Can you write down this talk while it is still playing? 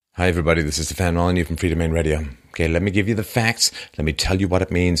Hi everybody, this is Stefan Molyneux from Freedom Main Radio. Okay, let me give you the facts, let me tell you what it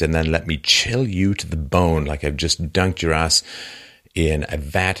means, and then let me chill you to the bone like I've just dunked your ass in a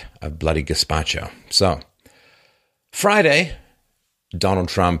vat of bloody gazpacho. So, Friday, Donald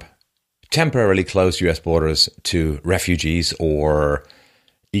Trump temporarily closed US borders to refugees or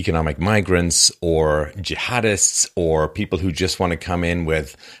economic migrants or jihadists or people who just want to come in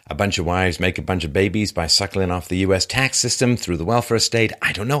with a bunch of wives, make a bunch of babies by suckling off the US tax system through the welfare state.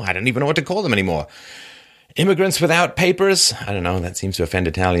 I don't know. I don't even know what to call them anymore. Immigrants without papers. I don't know. That seems to offend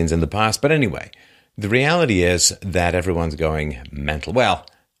Italians in the past. But anyway, the reality is that everyone's going mental. Well,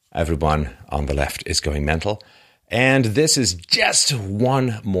 everyone on the left is going mental. And this is just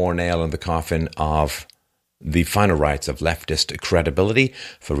one more nail in the coffin of the final rites of leftist credibility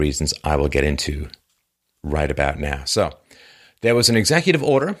for reasons I will get into right about now. So, there was an executive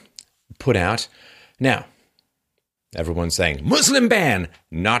order put out. Now, everyone's saying, Muslim ban.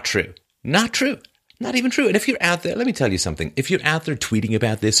 Not true. Not true. Not even true. And if you're out there, let me tell you something. If you're out there tweeting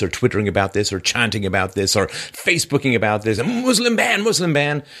about this or twittering about this or chanting about this or Facebooking about this, Muslim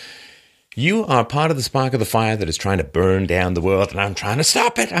ban, you are part of the spark of the fire that is trying to burn down the world. And I'm trying to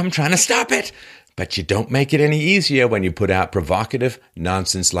stop it. But you don't make it any easier when you put out provocative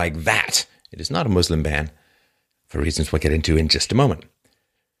nonsense like that. It is not a Muslim ban, for reasons we'll get into in just a moment.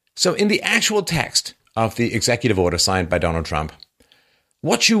 So in the actual text of the executive order signed by Donald Trump,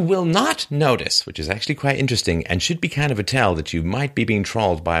 what you will not notice, which is actually quite interesting and should be kind of a tell that you might be being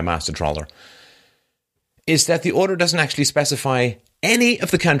trolled by a master troller, is that the order doesn't actually specify any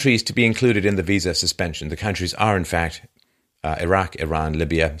of the countries to be included in the visa suspension. The countries are, in fact, Iraq, Iran,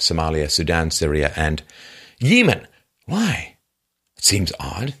 Libya, Somalia, Sudan, Syria, and Yemen. Why? It seems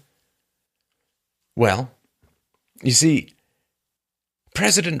odd. Well, you see,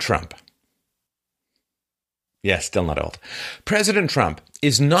 President Trump, yes, still not old, President Trump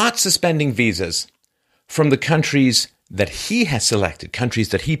is not suspending visas from the countries that he has selected, countries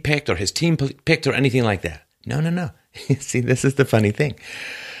that he picked or his team picked or anything like that. No. See, this is the funny thing.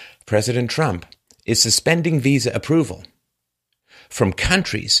 President Trump is suspending visa approval from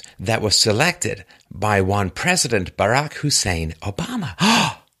countries that were selected by one President Barack Hussein Obama.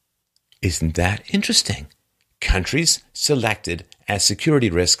 Isn't that interesting? Countries selected as security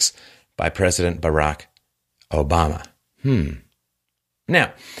risks by President Barack Obama.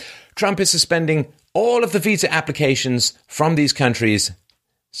 Now, Trump is suspending all of the visa applications from these countries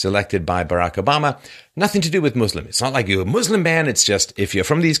selected by Barack Obama. Nothing to do with Muslim. It's not like a Muslim ban. It's just if you're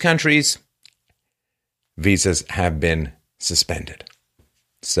from these countries, visas have been suspended.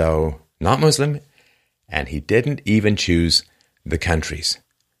 So, not Muslim, and he didn't even choose the countries.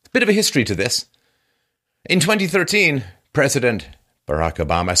 A bit of a history to this. In 2013, President Barack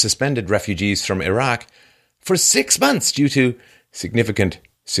Obama suspended refugees from Iraq for 6 months due to significant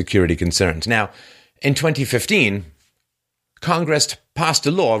security concerns. Now, in 2015, Congress passed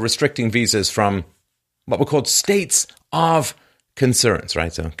a law restricting visas from what were called states of concerns,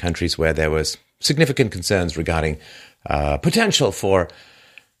 right? So countries where there was significant concerns regarding potential for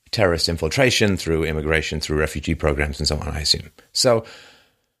terrorist infiltration through immigration, through refugee programs, and so on, I assume. So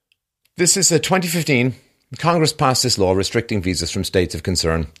this is 2015. Congress passed this law restricting visas from states of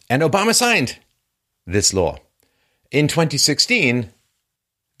concern, and Obama signed this law. In 2016,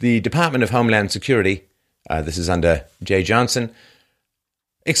 the Department of Homeland Security, this is under Jay Johnson,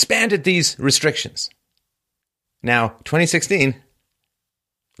 expanded these restrictions. Now, 2016,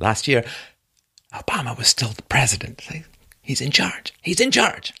 last year, Obama was still the president. He's in charge.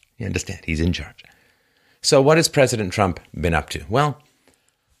 You understand? He's in charge. So what has President Trump been up to? Well,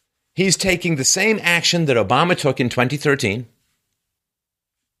 he's taking the same action that Obama took in 2013,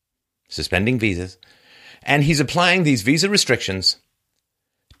 suspending visas, and he's applying these visa restrictions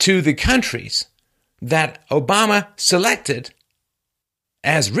to the countries that Obama selected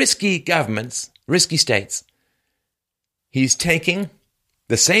as risky governments, risky states. He's taking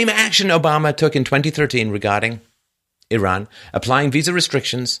the same action Obama took in 2013 regarding Iran, applying visa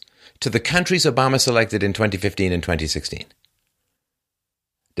restrictions to the countries Obama selected in 2015 and 2016.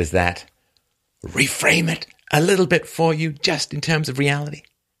 Does that reframe it a little bit for you, just in terms of reality?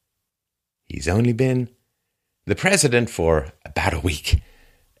 He's only been the president for about a week,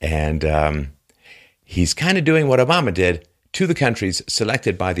 and he's kind of doing what Obama did to the countries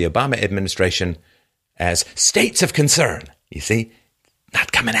selected by the Obama administration as states of concern. You see,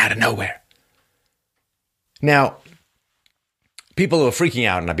 not coming out of nowhere. Now, people are freaking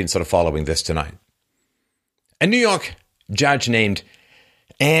out, and I've been sort of following this tonight. A New York judge named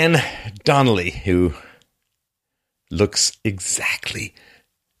Anne Donnelly, who looks exactly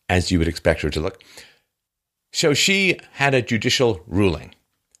as you would expect her to look. So she had a judicial ruling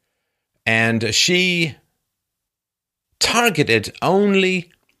And she targeted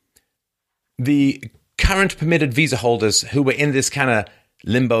only the current permitted visa holders who were in this kind of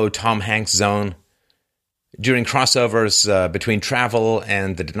limbo Tom Hanks zone during crossovers between travel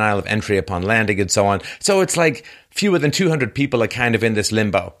and the denial of entry upon landing and so on. So it's like fewer than 200 people are kind of in this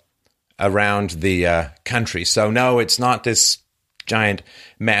limbo around the country. So no, it's not this giant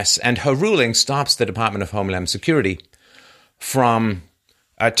mess. And her ruling stops the Department of Homeland Security from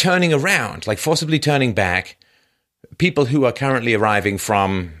turning around, like forcibly turning back people who are currently arriving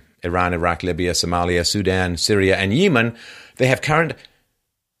from Iran, Iraq, Libya, Somalia, Sudan, Syria, and Yemen. They have current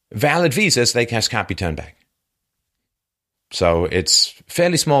valid visas. They just can't be turned back. So it's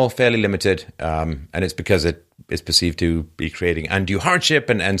fairly small, fairly limited, and it's because it is perceived to be creating undue hardship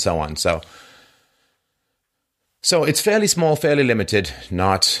and so on. So it's fairly small, fairly limited.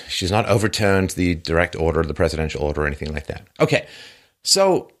 She's not overturned the direct order, the presidential order, or anything like that. Okay,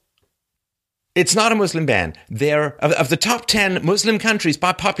 so it's not a Muslim ban. Of the top 10 Muslim countries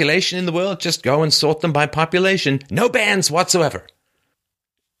by population in the world, just go and sort them by population. No bans whatsoever.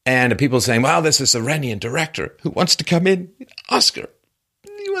 And people saying, well, this is Iranian director who wants to come in. Oscar,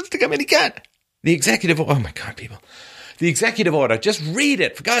 he wants to come in, he can't. The executive, oh my God, people. The executive order, just read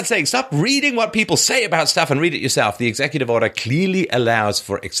it. For God's sake, stop reading what people say about stuff and read it yourself. The executive order clearly allows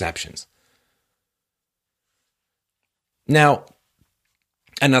for exceptions. Now,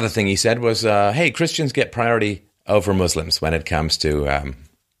 another thing he said was, hey, Christians get priority over Muslims when it comes to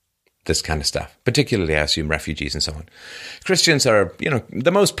this kind of stuff, particularly, I assume, refugees and so on. Christians are,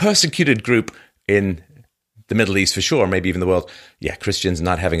 the most persecuted group in the Middle East for sure, maybe even the world. Yeah, Christians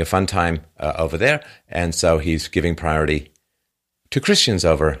not having a fun time over there, and so he's giving priority to Christians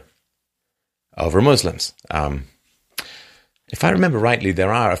over Muslims. If I remember rightly,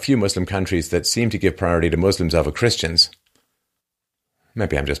 there are a few Muslim countries that seem to give priority to Muslims over Christians.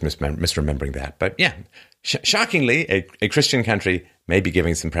 Maybe I'm just misremembering that. But yeah, shockingly, a Christian country may be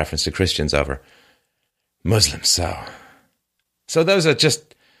giving some preference to Christians over Muslims. So those are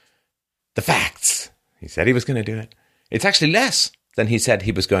just the facts. He said he was going to do it. It's actually less than he said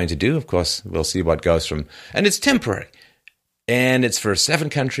he was going to do. Of course, we'll see what goes from. And it's temporary. And it's for 7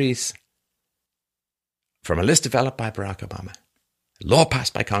 countries from a list developed by Barack Obama. Law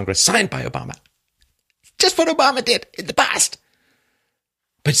passed by Congress, signed by Obama. Just what Obama did in the past.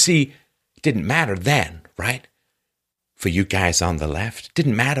 But see, it didn't matter then, right? For you guys on the left. It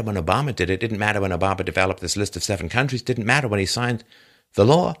didn't matter when Obama did it. It didn't matter when Obama developed this list of 7 countries. It didn't matter when he signed the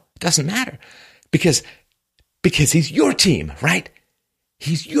law. It doesn't matter. Because he's your team, right?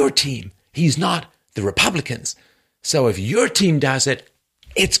 He's your team. He's not the Republicans. So if your team does it,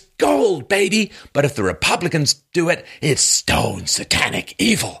 it's gold, baby. But if the Republicans do it, it's stone, satanic,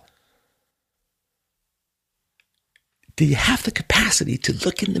 evil. Do you have the capacity to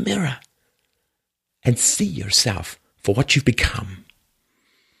look in the mirror and see yourself for what you've become?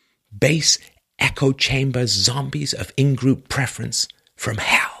 Base echo chamber zombies of in-group preference from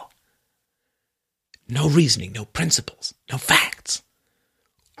hell. No reasoning, no principles, no facts.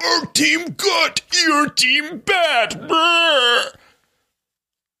 Our team good, your team bad. Brr.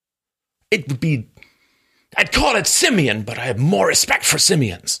 It would be, I'd call it simian, but I have more respect for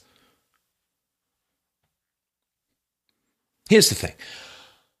simians. Here's the thing.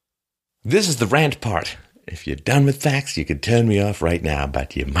 This is the rant part. If you're done with facts, you could turn me off right now,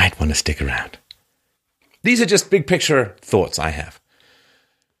 but you might want to stick around. These are just big picture thoughts I have.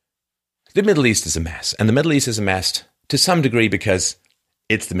 The Middle East is a mess, and the Middle East is a mess to some degree because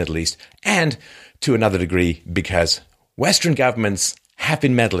it's the Middle East, and to another degree because Western governments have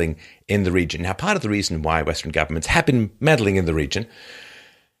been meddling in the region. Now, part of the reason why Western governments have been meddling in the region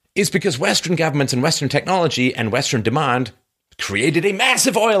is because Western governments and Western technology and Western demand created a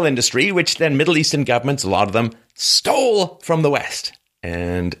massive oil industry, which then Middle Eastern governments, a lot of them, stole from the West.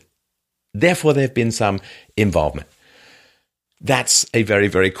 And therefore, there have been some involvement. That's a very,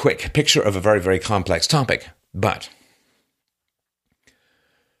 very quick picture of a very, very complex topic. But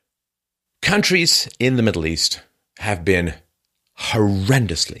countries in the Middle East have been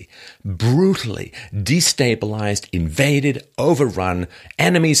horrendously, brutally destabilized, invaded, overrun.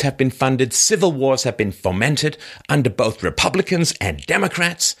 Enemies have been funded. Civil wars have been fomented under both Republicans and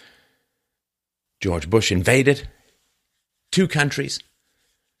Democrats. George Bush invaded 2 countries.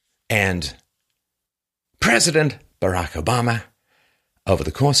 And President Barack Obama, over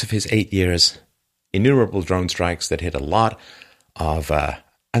the course of his 8 years, innumerable drone strikes that hit a lot of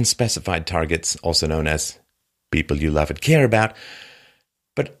unspecified targets, also known as people you love and care about.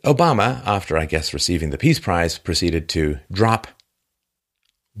 But Obama, after, I guess, receiving the Peace Prize, proceeded to drop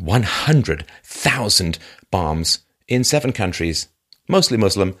 100,000 bombs in 7 countries, mostly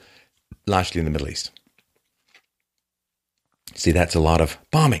Muslim, largely in the Middle East. See, that's a lot of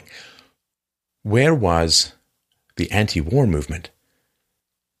bombing. Where was the anti-war movement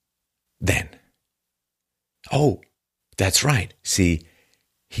then? Oh, that's right. See,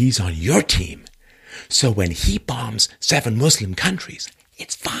 he's on your team. So when he bombs 7 Muslim countries,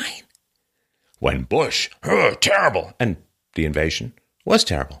 it's fine. When Bush, terrible, and the invasion was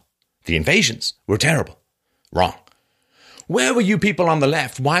terrible. The invasions were terrible. Wrong. Where were you people on the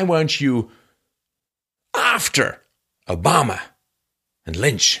left? Why weren't you after Obama and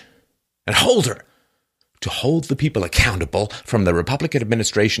Lynch and Holder to hold the people accountable from the Republican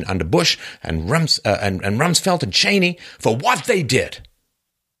administration under Bush and Rumsfeld and Cheney for what they did?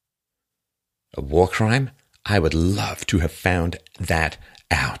 A war crime? I would love to have found that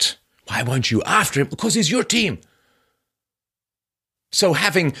out. Why weren't you after him? Because he's your team. So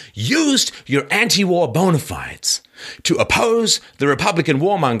having used your anti-war bona fides to oppose the Republican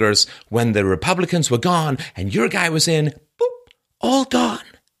warmongers when the Republicans were gone and your guy was in, boop, all gone.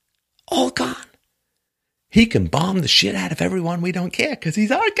 All gone. He can bomb the shit out of everyone. We don't care because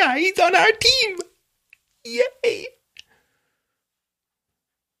he's our guy. He's on our team. Yay.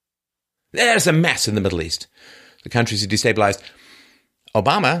 There's a mess in the Middle East. The countries are destabilized.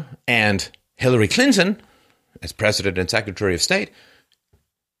 Obama and Hillary Clinton, as President and Secretary of State,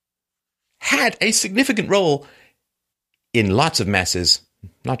 had a significant role in lots of messes,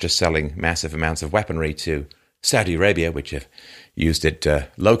 not just selling massive amounts of weaponry to Saudi Arabia, which have used it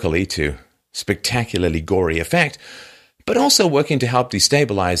locally to spectacularly gory effect, but also working to help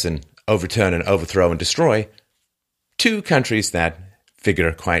destabilize and overturn and overthrow and destroy 2 countries that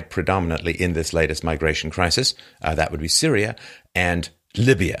figure quite predominantly in this latest migration crisis. That would be Syria and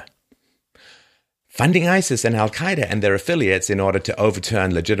Libya. Funding ISIS and Al-Qaeda and their affiliates in order to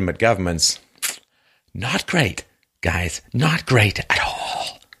overturn legitimate governments. Not great, guys. Not great at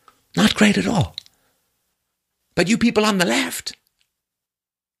all. Not great at all. But you people on the left,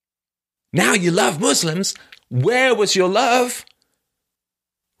 now you love Muslims. Where was your love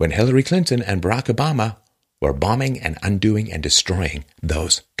when Hillary Clinton and Barack Obama were bombing and undoing and destroying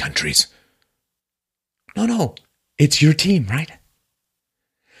those countries? No. It's your team, right?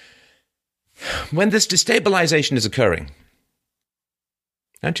 When this destabilization is occurring,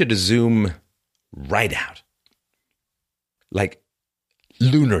 I want you to zoom right out, like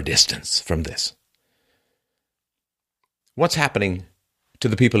lunar distance from this. What's happening to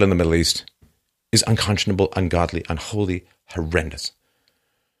the people in the Middle East is unconscionable, ungodly, unholy, horrendous.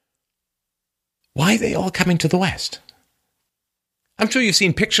 Why are they all coming to the West? I'm sure you've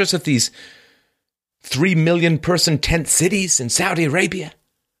seen pictures of these 3 million person tent cities in Saudi Arabia.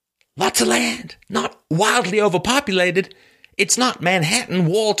 Lots of land, not wildly overpopulated. It's not Manhattan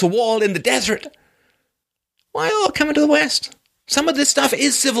wall to wall in the desert. Why all coming to the West? Some of this stuff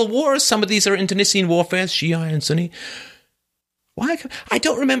is civil wars. Some of these are internecine warfare, Shia and Sunni. Why? I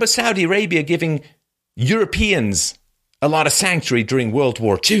don't remember Saudi Arabia giving Europeans a lot of sanctuary during World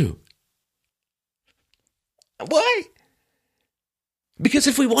War II. Why? Because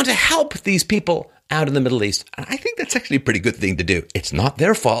if we want to help these people out in the Middle East, I think that's actually a pretty good thing to do. It's not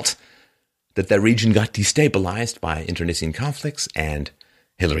their fault that their region got destabilized by internecine conflicts and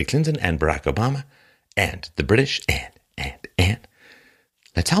Hillary Clinton and Barack Obama and the British and.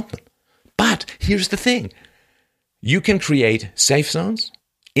 Let's help them. But here's the thing. You can create safe zones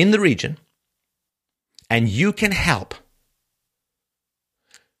in the region and you can help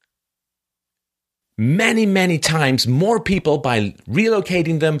many, many times more people by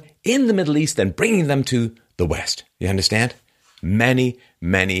relocating them in the Middle East and bringing them to the West. You understand? Many,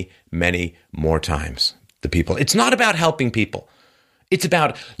 many, many more times the people. It's not about helping people. It's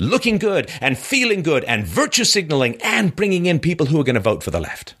about looking good and feeling good and virtue signaling and bringing in people who are going to vote for the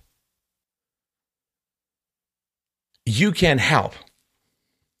left. You can help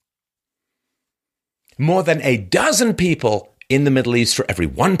more than a dozen people in the Middle East for every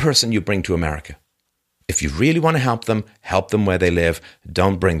one person you bring to America. If you really want to help them where they live.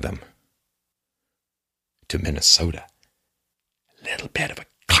 Don't bring them to Minnesota. A little bit of a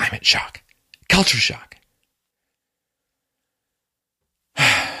climate shock, culture shock.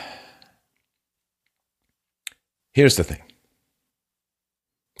 Here's the thing.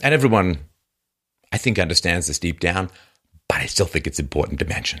 And everyone, I think, understands this deep down, but I still think it's important to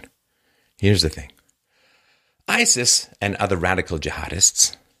mention. Here's the thing. ISIS and other radical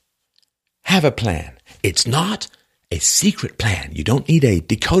jihadists have a plan. It's not a secret plan. You don't need a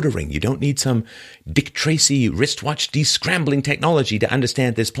decoder ring. You don't need some Dick Tracy wristwatch descrambling technology to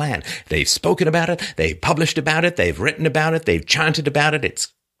understand this plan. They've spoken about it. They've published about it. They've written about it. They've chanted about it.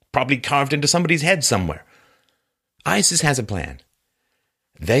 It's probably carved into somebody's head somewhere. ISIS has a plan.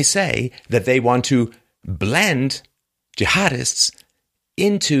 They say that they want to blend jihadists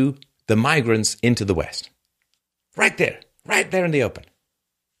into the migrants into the West. Right there in the open.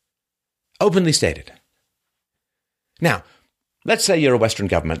 Openly stated. Now, let's say you're a Western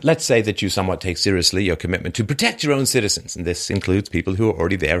government. Let's say that you somewhat take seriously your commitment to protect your own citizens. And this includes people who are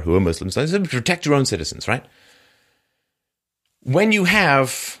already there, who are Muslims. So protect your own citizens, right? When you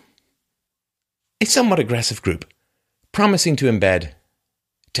have a somewhat aggressive group promising to embed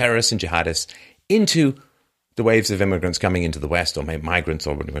terrorists and jihadists into the waves of immigrants coming into the West, or migrants,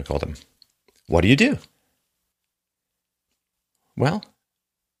 or what do we call them, what do? Well,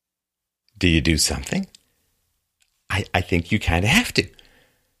 do you do something? I think you kind of have to.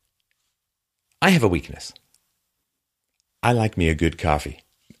 I have a weakness. I like me a good coffee.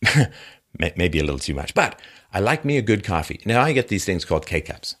 Maybe a little too much, but I like me a good coffee. Now, I get these things called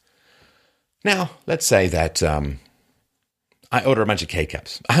K-Cups. Now, let's say that I order a bunch of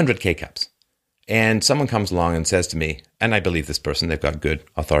K-Cups, 100 K-Cups, and someone comes along and says to me, and I believe this person, they've got good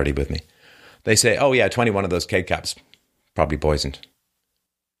authority with me. They say, oh yeah, 21 of those K-Cups, probably poisoned.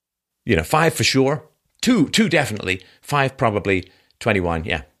 5 for sure. Two definitely. 5 probably. 21,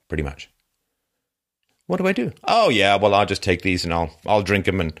 yeah, pretty much. What do I do? Oh yeah, well, I'll just take these and I'll drink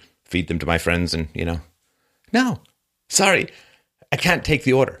them and feed them to my friends and, No, sorry, I can't take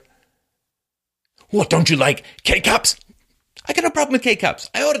the order. What, don't you like K-Cups? I got no problem with K-Cups.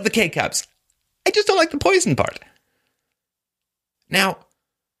 I ordered the K-Cups. I just don't like the poison part. Now,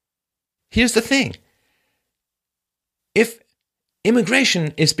 here's the thing. If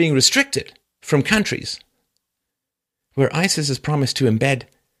immigration is being restricted from countries where ISIS has promised to embed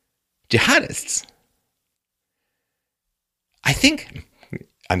jihadists, I think,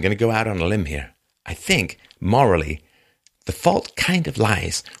 I'm going to go out on a limb here, I think, morally, the fault kind of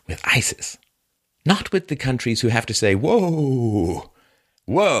lies with ISIS, not with the countries who have to say, whoa,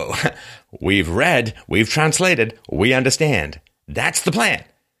 we've read, we've translated, we understand. That's the plan.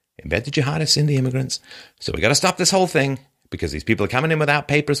 Embed the jihadists in the immigrants. So we got to stop this whole thing, because these people are coming in without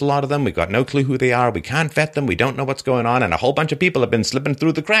papers, a lot of them. We've got no clue who they are. We can't vet them. We don't know what's going on. And a whole bunch of people have been slipping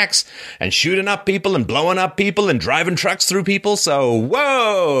through the cracks and shooting up people and blowing up people and driving trucks through people. So,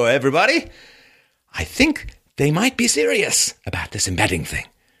 whoa, everybody. I think they might be serious about this embedding thing.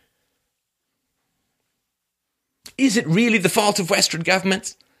 Is it really the fault of Western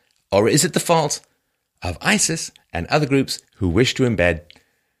governments? Or is it the fault of ISIS and other groups who wish to embed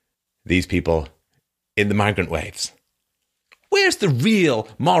these people in the migrant waves? Where's the real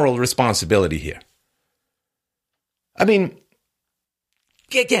moral responsibility here? I mean,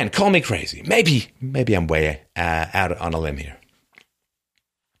 again, call me crazy. Maybe I'm way out on a limb here.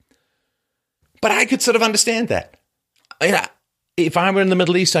 But I could sort of understand that. If I were in the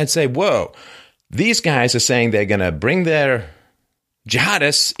Middle East, I'd say, whoa, these guys are saying they're going to bring their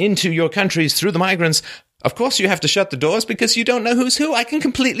jihadists into your countries through the migrants. Of course you have to shut the doors because you don't know who's who. I can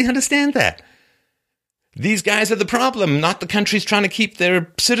completely understand that. These guys are the problem, not the countries trying to keep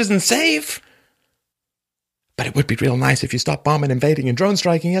their citizens safe. But it would be real nice if you stopped bombing, invading, and drone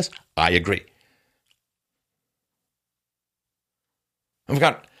striking us. I agree. We've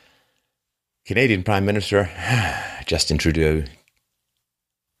got Canadian Prime Minister Justin Trudeau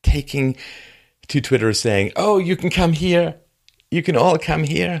taking to Twitter saying, oh, you can come here. You can all come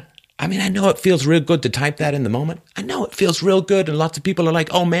here. I mean, I know it feels real good to type that in the moment. I know it feels real good, and lots of people are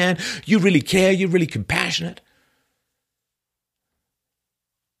like, oh man, you really care, you're really compassionate.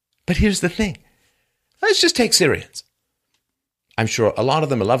 But here's the thing. Let's just take Syrians. I'm sure a lot of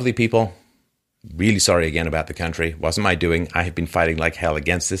them are lovely people. Really sorry again about the country. Wasn't my doing. I have been fighting like hell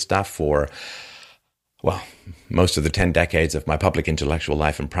against this stuff for, well, most of the 10 decades of my public intellectual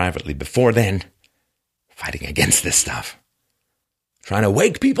life and privately before then, fighting against this stuff. Trying to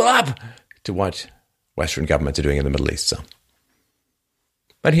wake people up to what Western governments are doing in the Middle East.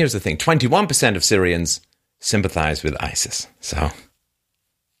 But here's the thing. 21% of Syrians sympathize with ISIS. So,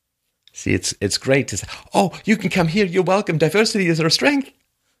 see, it's great to say, oh, you can come here. You're welcome. Diversity is our strength.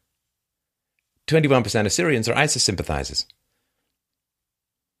 21% of Syrians are ISIS sympathizers.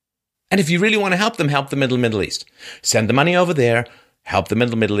 And if you really want to help them in the Middle East. Send the money over there. Help them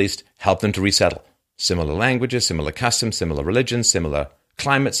in the Middle East. Help them to resettle. Similar languages, similar customs, similar religions, similar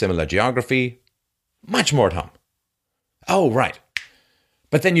climate, similar geography. Much more at home. Oh, right.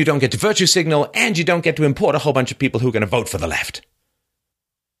 But then you don't get to virtue signal and you don't get to import a whole bunch of people who are going to vote for the left.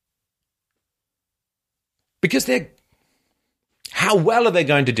 Because how well are they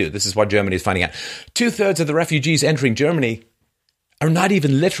going to do? This is what Germany is finding out. 2/3 of the refugees entering Germany are not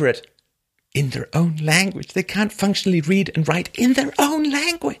even literate in their own language. They can't functionally read and write in their own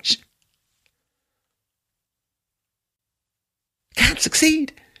language. can't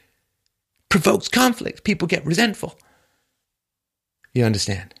succeed. Provokes conflict. People get resentful. You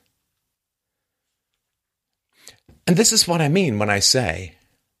understand? And this is what I mean when I say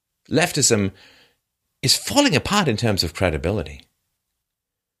leftism is falling apart in terms of credibility.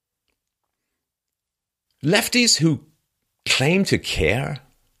 Lefties who claim to care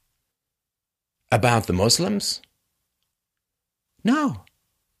about the Muslims? No.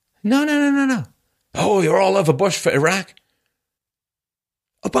 No. Oh, you're all over Bush for Iraq?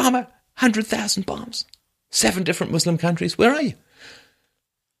 Obama, 100,000 bombs. 7 different Muslim countries. Where are you?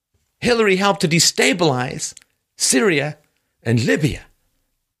 Hillary helped to destabilize Syria and Libya.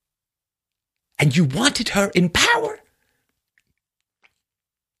 And you wanted her in power?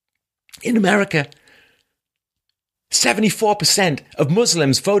 In America, 74% of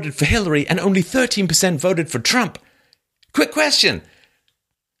Muslims voted for Hillary and only 13% voted for Trump. Quick question.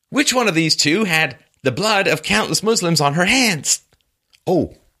 Which one of these two had the blood of countless Muslims on her hands?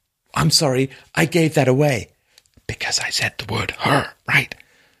 Oh, I'm sorry, I gave that away. Because I said the word her, right?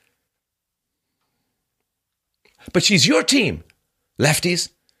 But she's your team, lefties.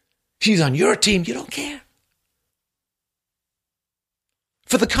 She's on your team. You don't care.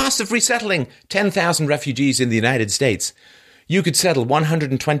 For the cost of resettling 10,000 refugees in the United States, you could settle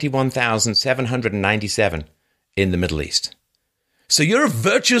 121,797 in the Middle East. So you're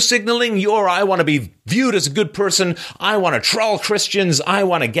virtue signaling I want to be viewed as a good person. I want to troll Christians. I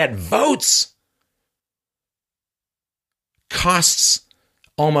want to get votes. Costs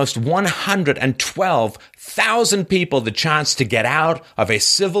almost 112,000 people the chance to get out of a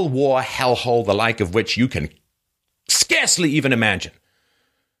civil war hellhole, the like of which you can scarcely even imagine.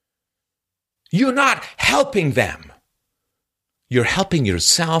 You're not helping them. You're helping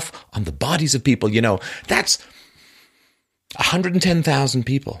yourself on the bodies of people. That's 110,000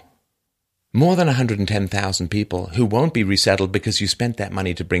 people. More than 110,000 people who won't be resettled because you spent that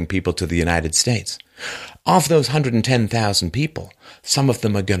money to bring people to the United States. Of those 110,000 people, some of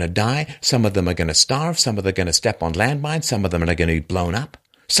them are going to die, some of them are going to starve, some of them are going to step on landmines, some of them are going to be blown up,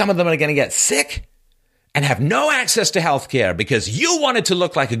 some of them are going to get sick and have no access to health care because you wanted to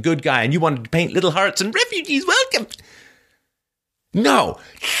look like a good guy and you wanted to paint little hearts and refugees welcome. No,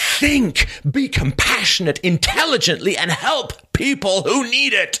 think, be compassionate intelligently and help people who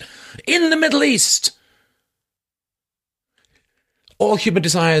need it in the Middle East. All human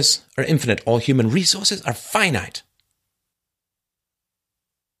desires are infinite. All human resources are finite.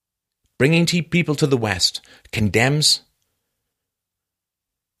 Bringing people to the West condemns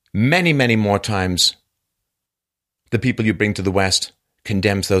many, many more times the people you bring to the West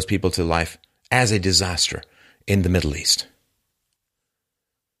condemns those people to life as a disaster in the Middle East.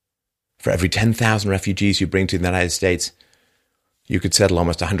 For every 10,000 refugees you bring to the United States, you could settle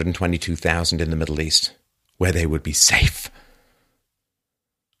almost 122,000 in the Middle East, where they would be safe.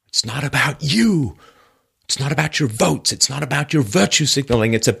 It's not about you. It's not about your votes. It's not about your virtue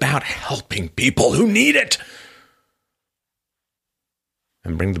signaling. It's about helping people who need it.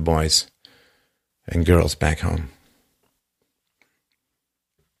 And bring the boys and girls back home.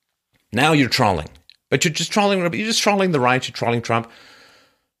 Now you're trolling. But you're just trolling the right. You're trolling Trump.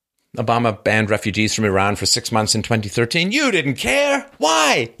 Obama banned refugees from Iran for 6 months in 2013. You didn't care.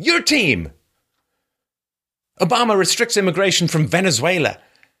 Why? Your team. Obama restricts immigration from Venezuela,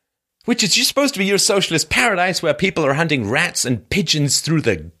 which is supposed to be your socialist paradise where people are hunting rats and pigeons through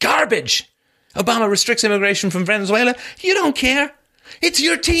the garbage. Obama restricts immigration from Venezuela. You don't care. It's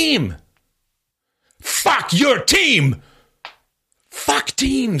your team. Fuck your team. Fuck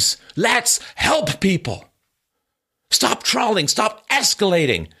teams. Let's help people. Stop trolling. Stop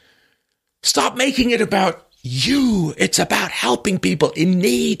escalating. Stop making it about you. It's about helping people in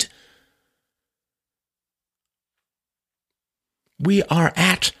need. We are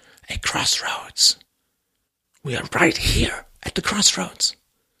at a crossroads. We are right here at the crossroads.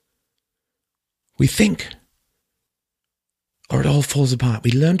 We think, or it all falls apart.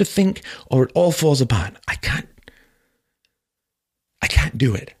 We learn to think, or it all falls apart. I can't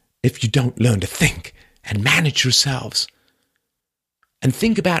do it if you don't learn to think and manage yourselves. And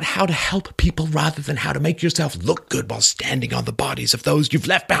think about how to help people rather than how to make yourself look good while standing on the bodies of those you've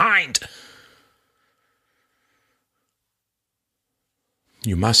left behind.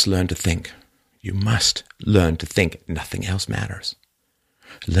 You must learn to think. You must learn to think. Nothing else matters.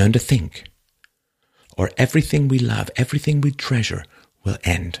 Learn to think, or everything we love, everything we treasure will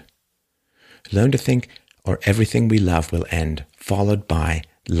end. Learn to think, or everything we love will end, followed by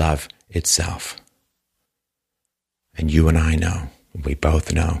love itself. And you and I know, we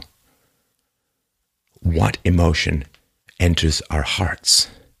both know, what emotion enters our hearts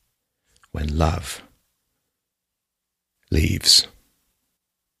when love leaves.